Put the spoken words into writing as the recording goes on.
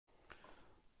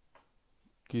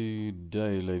Good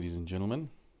day, ladies and gentlemen.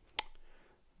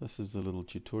 This is a little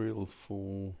tutorial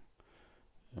for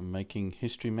making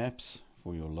history maps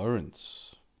for your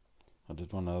Lowrance. I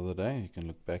did one the other day. You can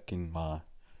look back in my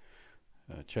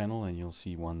channel and you'll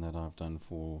see one that I've done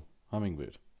for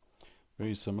Hummingbird.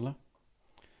 Very similar,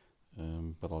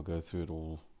 but I'll go through it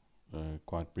all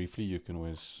quite briefly. You can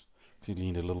always, if you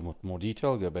need a little bit more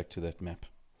detail, go back to that map.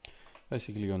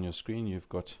 Basically on your screen you've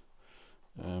got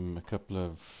a couple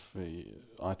of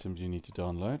items you need to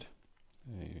download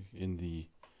in the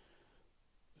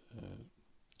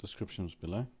descriptions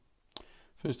below.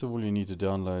 First of all, you need to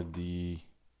download the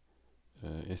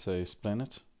SAS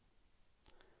Planet.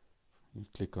 You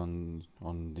click on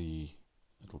the,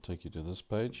 it'll take you to this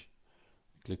page.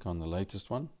 You click on the latest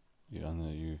one. You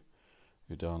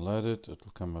download it.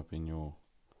 It'll come up in your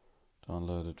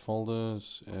downloaded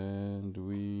folders, and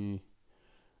we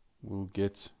will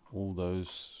get all those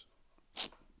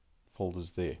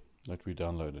folders there that we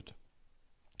downloaded.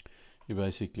 You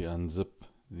basically unzip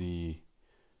the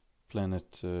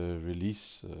Planet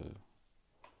release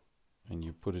and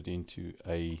you put it into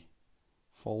a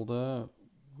folder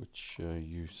which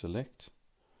you select,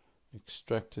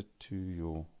 extract it to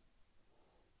your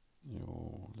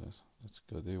let's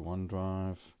go there,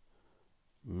 OneDrive,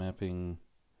 mapping,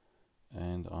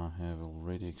 and I have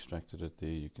already extracted it there.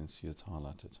 You can see it's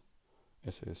highlighted,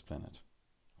 SAS Planet.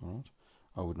 Alright,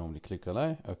 I would normally click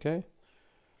OK,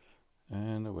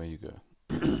 and away you go.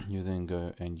 You then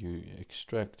go and you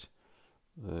extract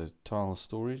the tile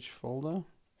storage folder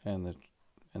and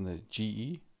the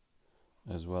GE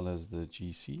as well as the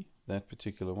GC, that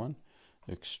particular one.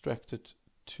 Extract it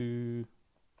to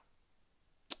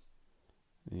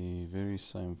the very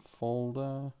same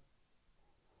folder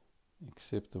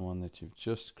except the one that you've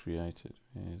just created.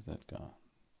 Where's that guy?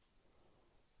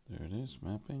 There it is,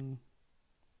 mapping,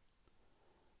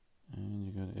 and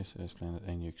you go to SAS Planet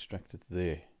and you extract it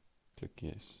there. Click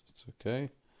yes, it's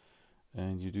okay,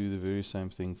 and you do the very same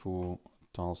thing for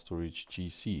tile storage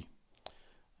GC.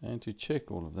 And to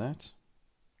check all of that,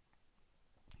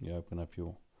 you open up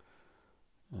your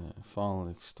file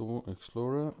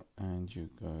explorer and you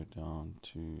go down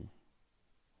to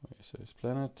SAS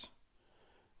Planet,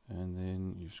 and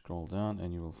then you scroll down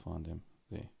and you will find them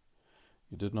there.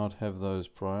 You did not have those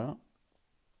prior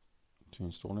to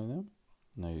installing them.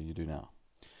 No, you do now.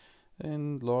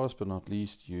 And last but not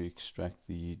least, you extract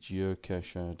the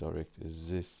geocacher direct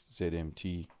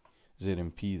ZMP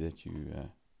that you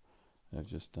have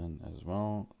just done as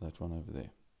well. That one over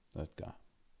there, that guy.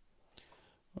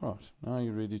 Alright, now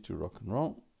you're ready to rock and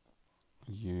roll.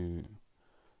 You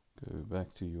go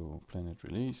back to your Planet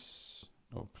release,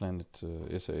 or Planet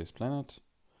SAS Planet.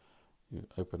 You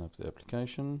open up the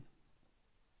application.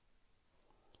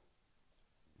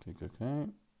 Click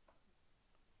OK.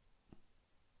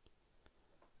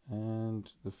 And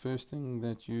the first thing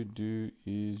that you do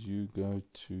is you go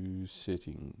to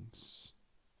settings,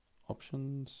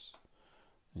 options,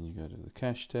 and you go to the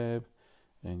cache tab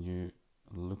and you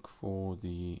look for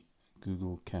the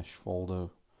Google cache folder,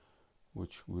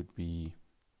 which would be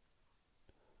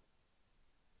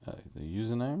the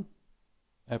username,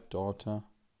 AppData,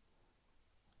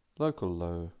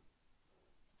 LocalLow,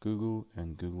 Google,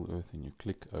 and GoogleEarth, and you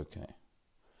click OK.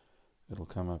 It'll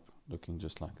come up looking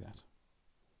just like that.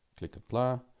 Click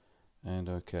apply and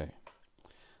OK.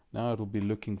 Now it'll be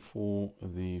looking for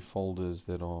the folders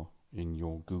that are in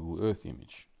your GoogleEarth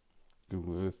image,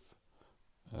 GoogleEarth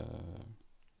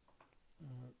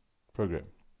program.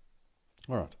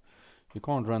 Alright, you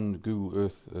can't run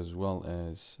GoogleEarth as well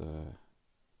as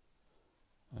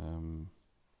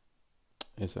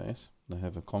SAS. They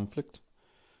have a conflict,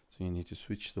 so you need to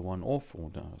switch the one off,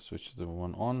 or switch the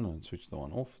one on and switch the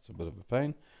one off. It's a bit of a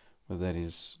pain, but that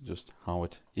is just how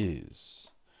it is.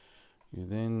 You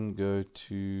then go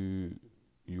to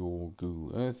your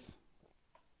GoogleEarth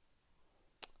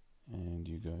and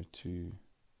you go to,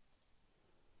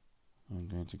 I'm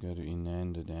going to go to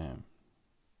Inanda Dam.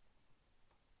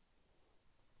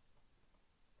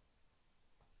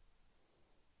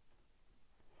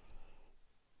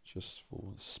 Just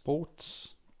for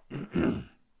sports. Can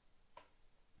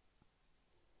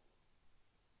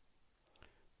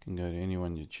go to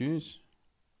anyone you choose,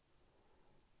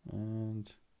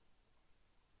 and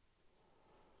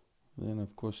then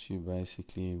of course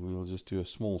we'll just do a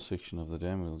small section of the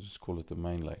dam. We'll just call it the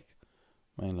main lake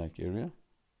area.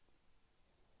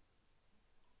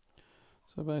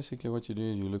 So basically what you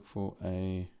do is you look for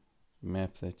a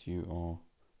map that you are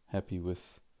happy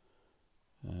with.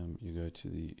 You go to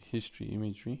the history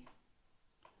imagery,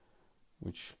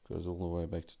 which goes all the way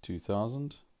back to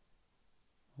 2000.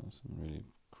 There's some really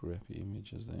crappy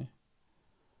images there.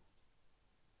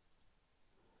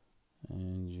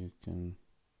 and you can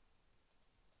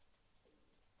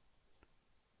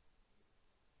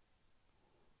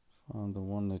find the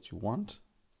one that you want.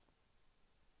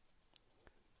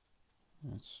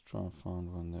 Let's try and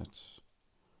find one that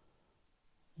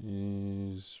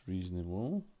is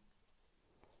reasonable.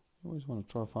 You always want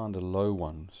to try to find a low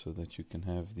one so that you can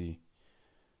have the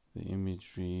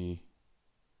imagery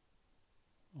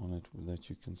on it that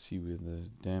you can see where the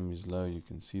dam is low. You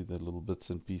can see the little bits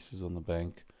and pieces on the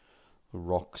bank, the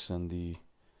rocks and the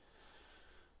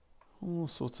all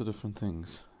sorts of different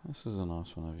things. This is a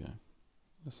nice one over here.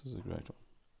 This is a great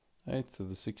one. 8th of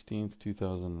the 16th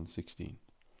 2016.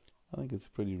 I think it's a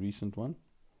pretty recent one,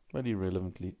 but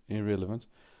irrelevant.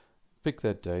 Pick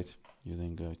that date. You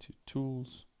then go to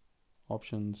Tools,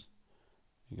 Options,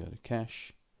 you go to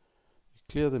Cache, you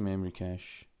clear the memory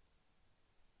cache,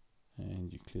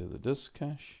 and you clear the disk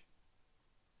cache.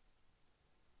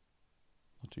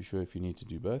 Not too sure if you need to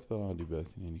do both, but I'll do both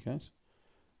in any case.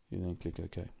 You then click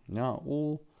OK. Now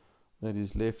all that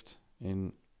is left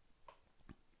in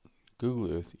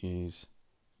Google Earth is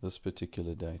this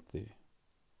particular date there,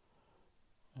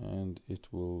 and it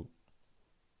will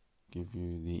give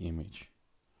you the image.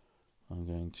 I'm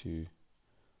going to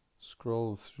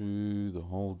scroll through the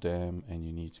whole dam, and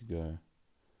you need to go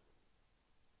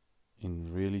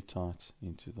in really tight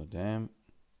into the dam.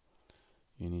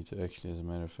 You need to actually, as a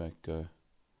matter of fact, go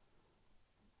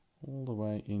all the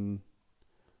way in,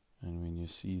 and when you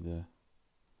see the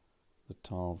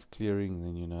tiles clearing,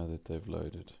 then you know that they've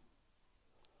loaded.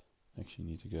 Actually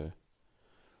need to go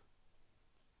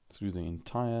through the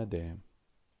entire dam,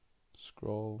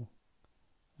 scroll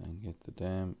and get the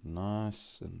dam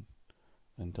nice and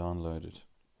downloaded.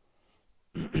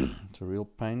 It's a real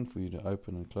pain for you to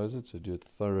open and close it, so do it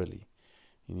thoroughly.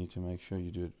 You need to make sure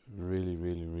you do it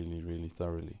really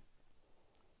thoroughly.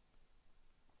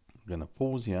 I'm going to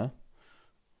pause here.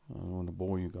 I don't want to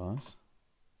bore you guys,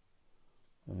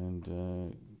 and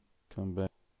come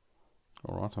back.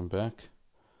 Alright, I'm back,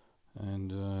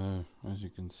 and as you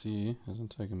can see, it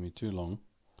hasn't taken me too long,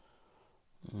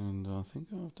 and I think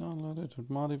I've downloaded it.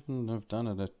 Might even have done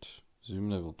it at zoom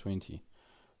level 20,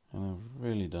 and I've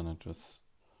really done it with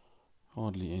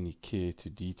hardly any care to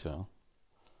detail.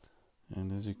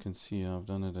 And as you can see, I've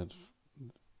done it at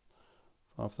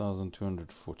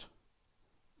 5,200 foot.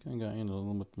 Can go in a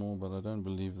little bit more, but I don't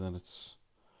believe that it's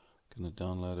going to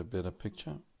download a better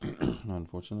picture.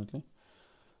 Unfortunately,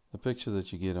 the picture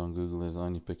that you get on Google is the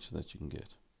only picture that you can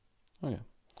get. Okay,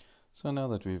 so now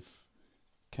that we've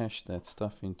cached that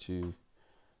stuff into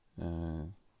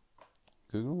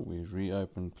Google, we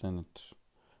reopen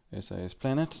SAS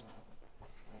Planet,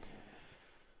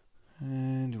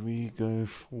 and we go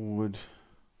forward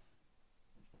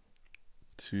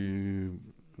to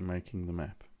making the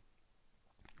map.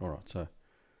 Alright, so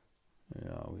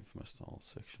yeah, we've missed the whole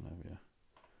section over here.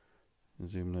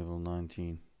 Zoom level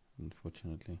 19,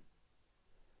 unfortunately.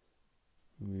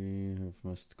 We have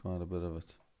missed quite a bit of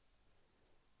it,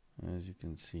 as you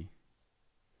can see.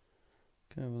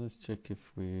 Okay, well, let's check if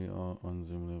we are on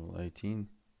zoom level 18.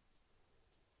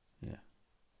 Yeah.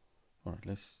 Alright,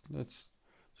 let's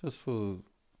just for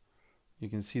you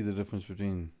can see the difference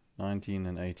between 19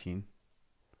 and 18. You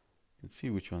can see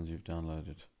which ones you've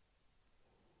downloaded.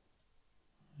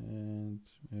 And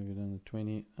have you done the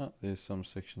 20? Oh, there's some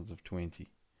sections of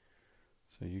 20.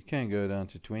 So you can go down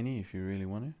to 20 if you really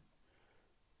want to.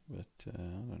 But I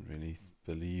don't really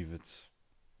believe it's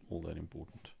all that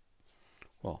important.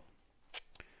 Well,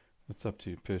 it's up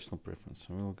to personal preference.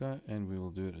 So we'll go and we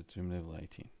will do it at zoom level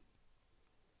 18.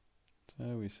 So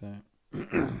we say,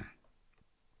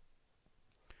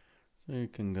 so you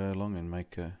can go along and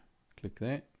make a, click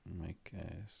there, make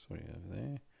a, sorry, over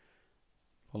there,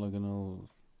 polygonal,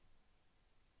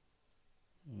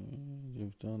 and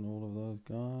you've done all of those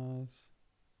guys.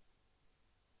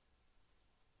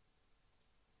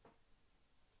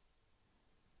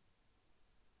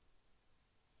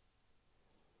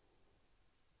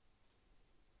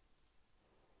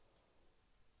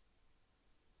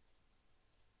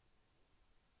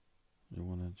 You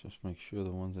want to just make sure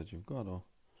the ones that you've got are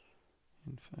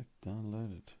in fact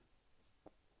downloaded.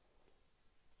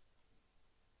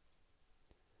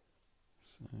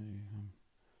 So I'm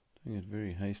doing it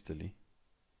very hastily.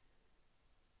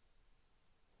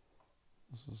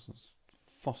 This is as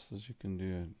fast as you can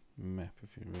do a map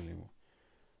if you really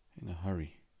in a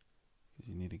hurry, because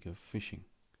you need to go fishing.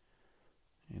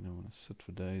 You don't want to sit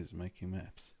for days making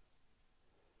maps.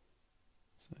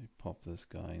 So you pop this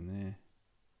guy in there.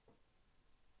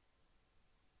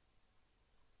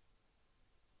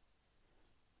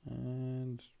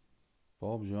 And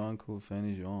Bob's your uncle,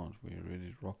 Fanny's your aunt. We're ready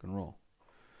to rock and roll.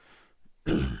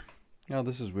 Now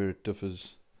this is where it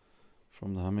differs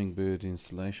from the Hummingbird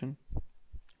installation,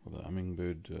 or the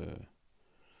Hummingbird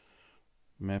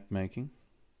map making.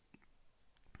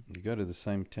 You go to the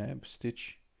same tab,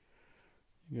 Stitch,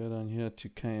 you go down here to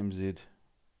KMZ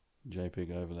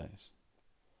JPEG overlays.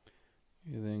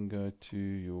 You then go to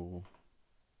your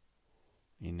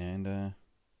Inanda,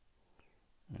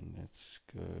 and let's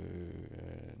go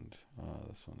and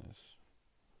this one is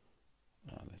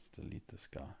let's delete this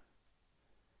guy.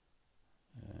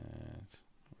 And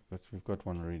we've got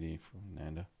one ready for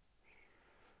Inanda,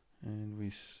 and we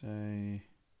say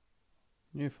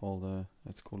new folder,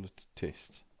 let's call it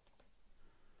test.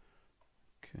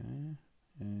 Okay,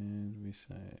 and we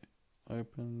say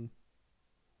open,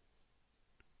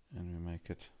 and we make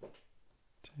it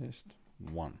test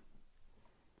 1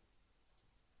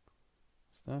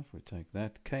 stuff. We take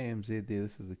that KMZ there,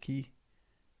 this is the key,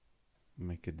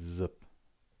 make it zip,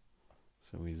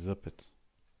 so we zip it,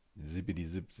 zippity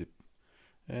zip zip.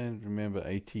 And remember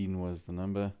 18 was the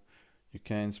number. You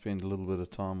can spend a little bit of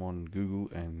time on Google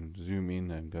and zoom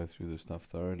in and go through the stuff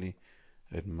thoroughly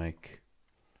and make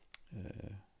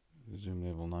zoom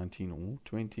level 19 or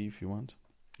 20 if you want,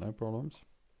 no problems.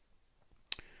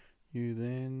 You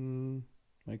then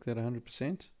make that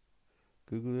 100%,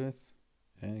 GoogleEarth,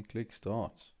 and click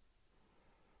start.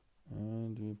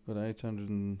 And we've got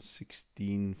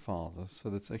 816 files, so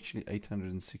that's actually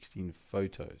 816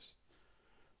 photos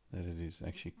that it is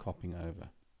actually copying over.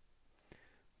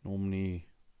 Normally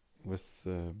with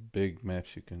big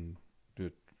maps you can do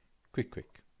it quick,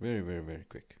 very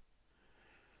quick.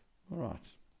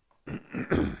 Alright.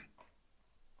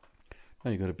 Now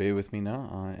you've got to bear with me now.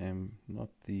 I am not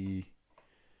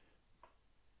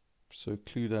so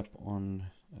clued up on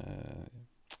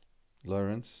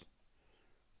Lowrance.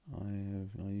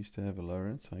 I used to have a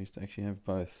Lowrance. I used to actually have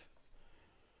both.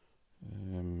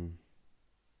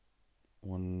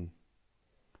 One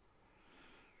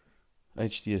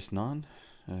HDS9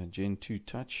 Gen 2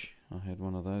 Touch. I had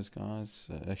one of those guys,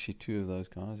 actually two of those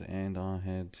guys, and I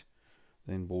had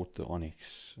then bought the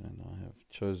Onyx, and I have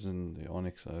chosen the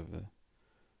Onyx over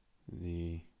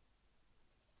the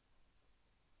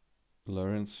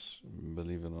Lowrance,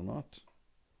 believe it or not.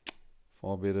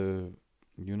 Far better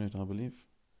unit, I believe.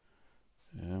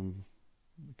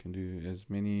 You can do as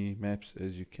many maps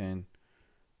as you can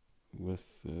with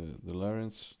the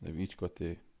Lowrance. They've each got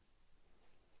their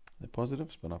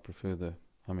positives, but I prefer the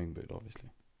Hummingbird,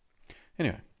 obviously.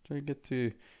 Anyway, so you get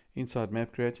to Inside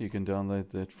Map Creator. You can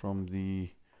download that from the,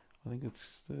 I think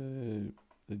it's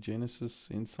the Genesis,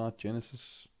 Insight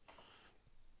Genesis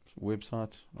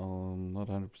website. I'm not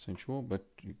 100% sure, but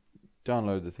you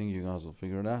download the thing, you guys will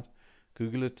figure it out.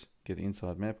 Google it, get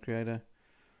Inside Map Creator,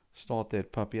 start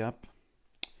that puppy up.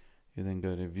 You then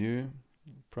go to View,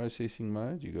 Processing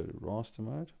Mode, you go to Raster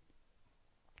Mode.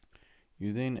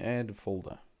 You then add a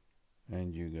folder,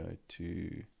 and you go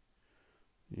to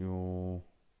your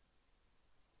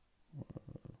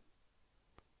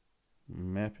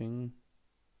mapping,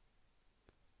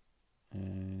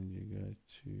 and you go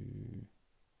to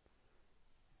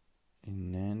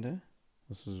Inanda.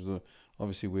 This is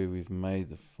obviously where we've made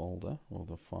the folder or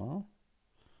the file.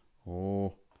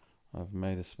 Or I've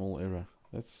made a small error.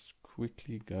 Let's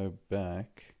quickly go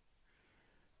back.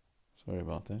 Sorry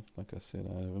about that. Like I said,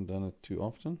 I haven't done it too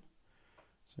often.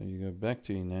 So you go back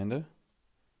to Inanda,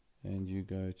 and you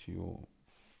go to your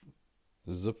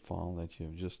zip file that you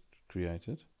have just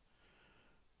created.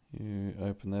 You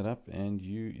open that up and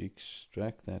you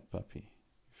extract that puppy.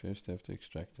 You first have to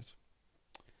extract it,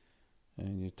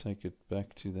 and you take it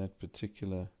back to that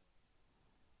particular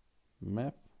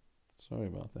map. Sorry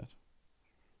about that.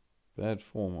 Bad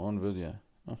form on video.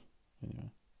 Oh,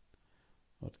 anyway,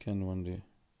 what can one do?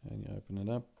 And you open it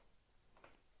up,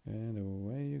 and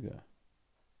away you go.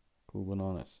 Cool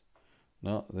bananas.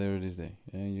 Now there it is there,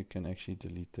 and you can actually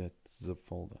delete that zip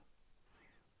folder.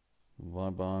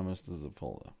 Bye bye, Mr. Zip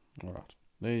folder. Alright,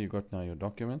 there you got now your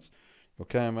documents, your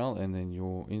KML, and then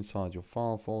inside your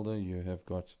file folder you have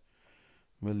got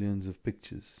millions of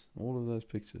pictures. All of those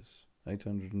pictures,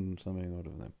 800 and something out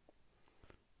of them.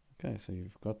 Okay, so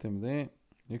you've got them there.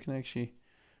 You can actually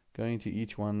go into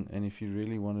each one, and if you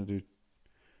really wanted to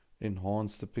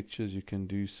enhance the pictures, you can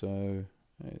do so.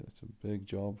 Hey, that's a big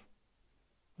job,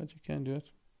 but you can do it.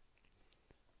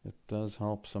 It does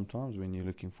help sometimes when you're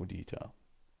looking for detail.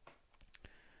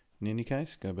 In any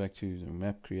case, go back to the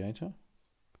map creator,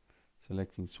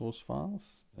 selecting source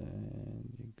files,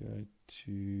 and you go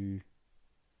to,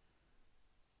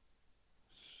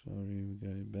 sorry, we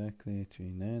go back there to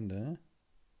Inanda,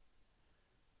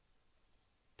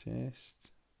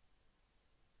 test,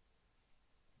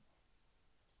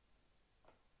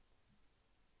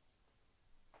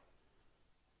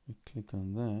 click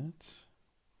on that,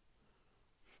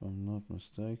 if I'm not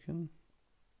mistaken,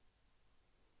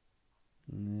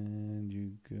 and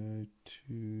you go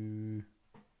to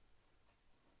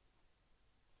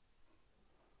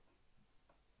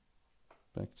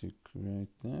back to create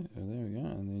that. Oh, there we go.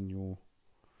 And then you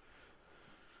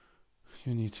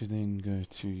need to then go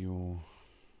to your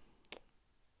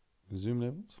zoom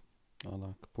levels. I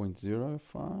like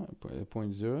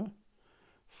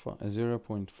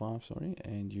 0.5, sorry,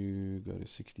 and you go to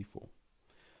 64.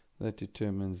 That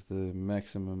determines the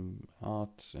maximum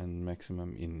out and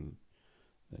maximum in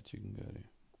that you can go to.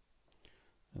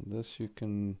 And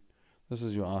this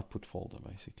is your output folder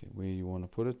basically, where you want to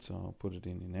put it. So I'll put it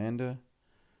in Inanda,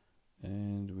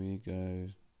 and we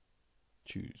go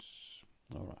choose.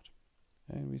 Alright,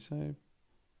 and we say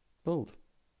build.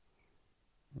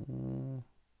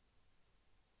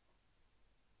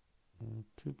 I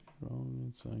could be wrong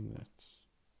in saying that.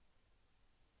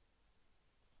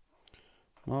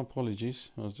 My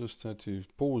apologies, I just had to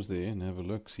pause there and have a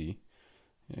look. See,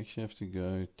 you actually have to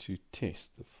go to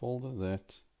test, the folder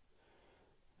that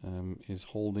is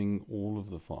holding all of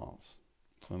the files.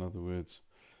 So in other words,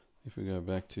 if we go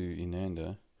back to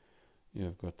Inanda,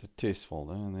 you've got the test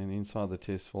folder, and then inside the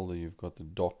test folder you've got the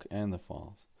doc and the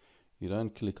files. You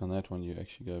don't click on that one, you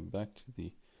actually go back to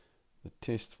the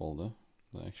test folder,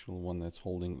 the actual one that's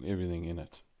holding everything in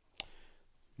it.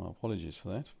 My apologies for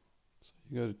that. So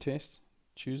you go to test,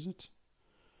 choose it,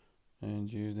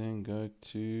 and you then go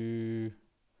to,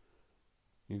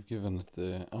 you've given it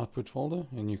the output folder,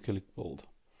 and you click build.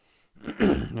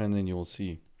 And then you'll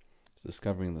see it's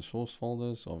discovering the source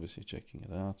folders, obviously checking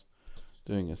it out,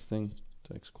 doing its thing.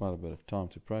 Takes quite a bit of time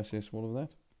to process all of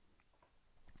that.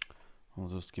 I'll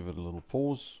just give it a little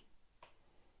pause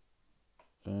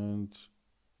and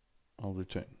I'll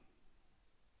return.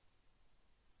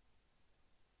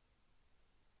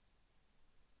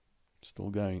 Still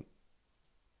going.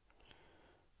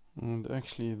 And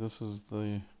actually this is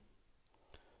the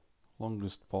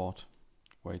longest part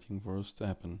waiting for us to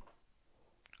happen.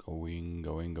 Going,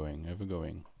 ever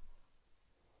going.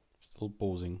 Still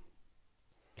pausing.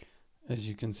 As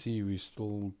you can see, we're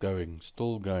still going. It's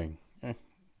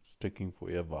taking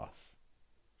forever.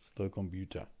 Slow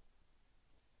computer.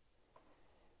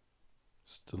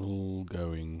 Still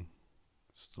going.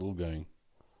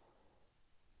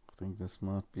 I think this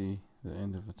might be the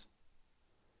end of it.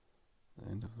 The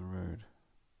end of the road.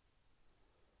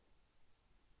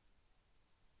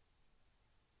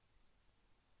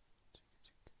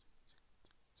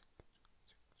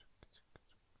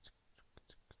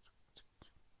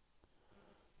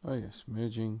 Oh yes,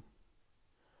 merging,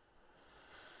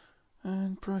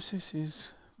 and process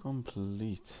is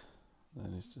complete.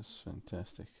 That is just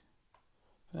fantastic.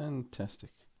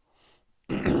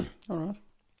 Alright,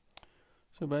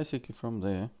 so basically from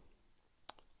there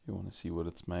you want to see what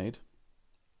it's made,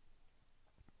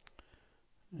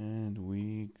 and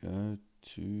we go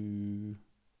to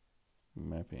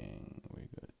mapping, we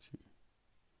go to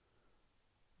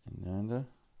Inanda,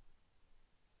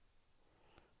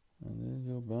 and there's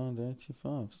your bound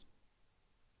 85s.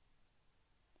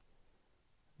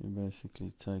 You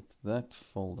basically take that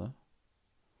folder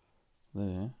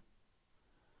there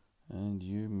and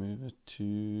you move it to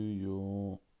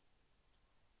you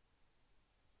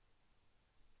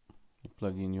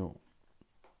plug in your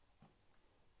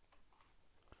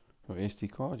SD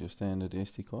card, your standard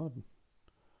SD card,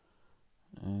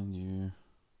 and you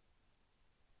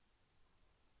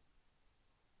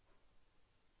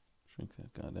shrink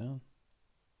that guy down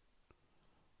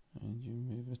and you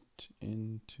move it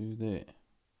into there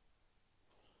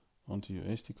onto your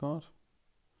SD card.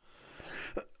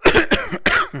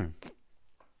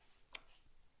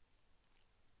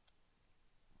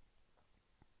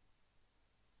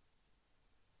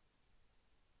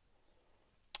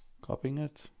 Copying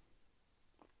it,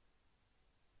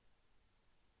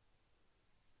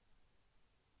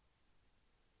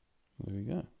 there we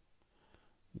go.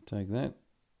 You take that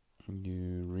and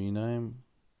you rename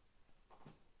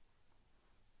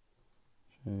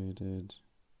shaded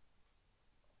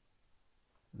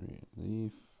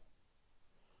relief,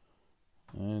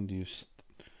 and you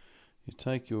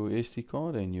take your SD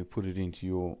card and you put it into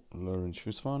your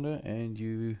Lowrance finder, and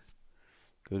you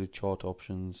go to chart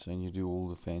options and you do all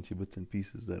the fancy bits and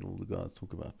pieces that all the guys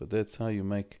talk about. But that's how you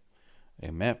make a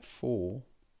map for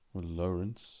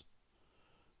Lowrance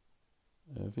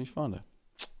fish finder.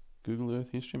 Google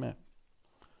Earth history map.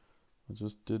 I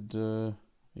just did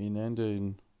Inanda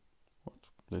in what,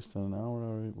 less than an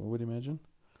hour, I would imagine.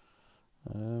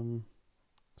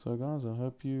 So guys, I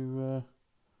hope you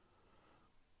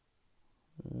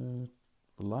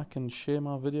like and share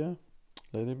my video.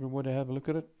 Let everybody have a look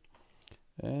at it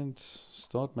and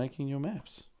start making your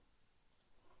maps.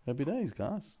 Happy days,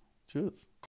 guys. Cheers.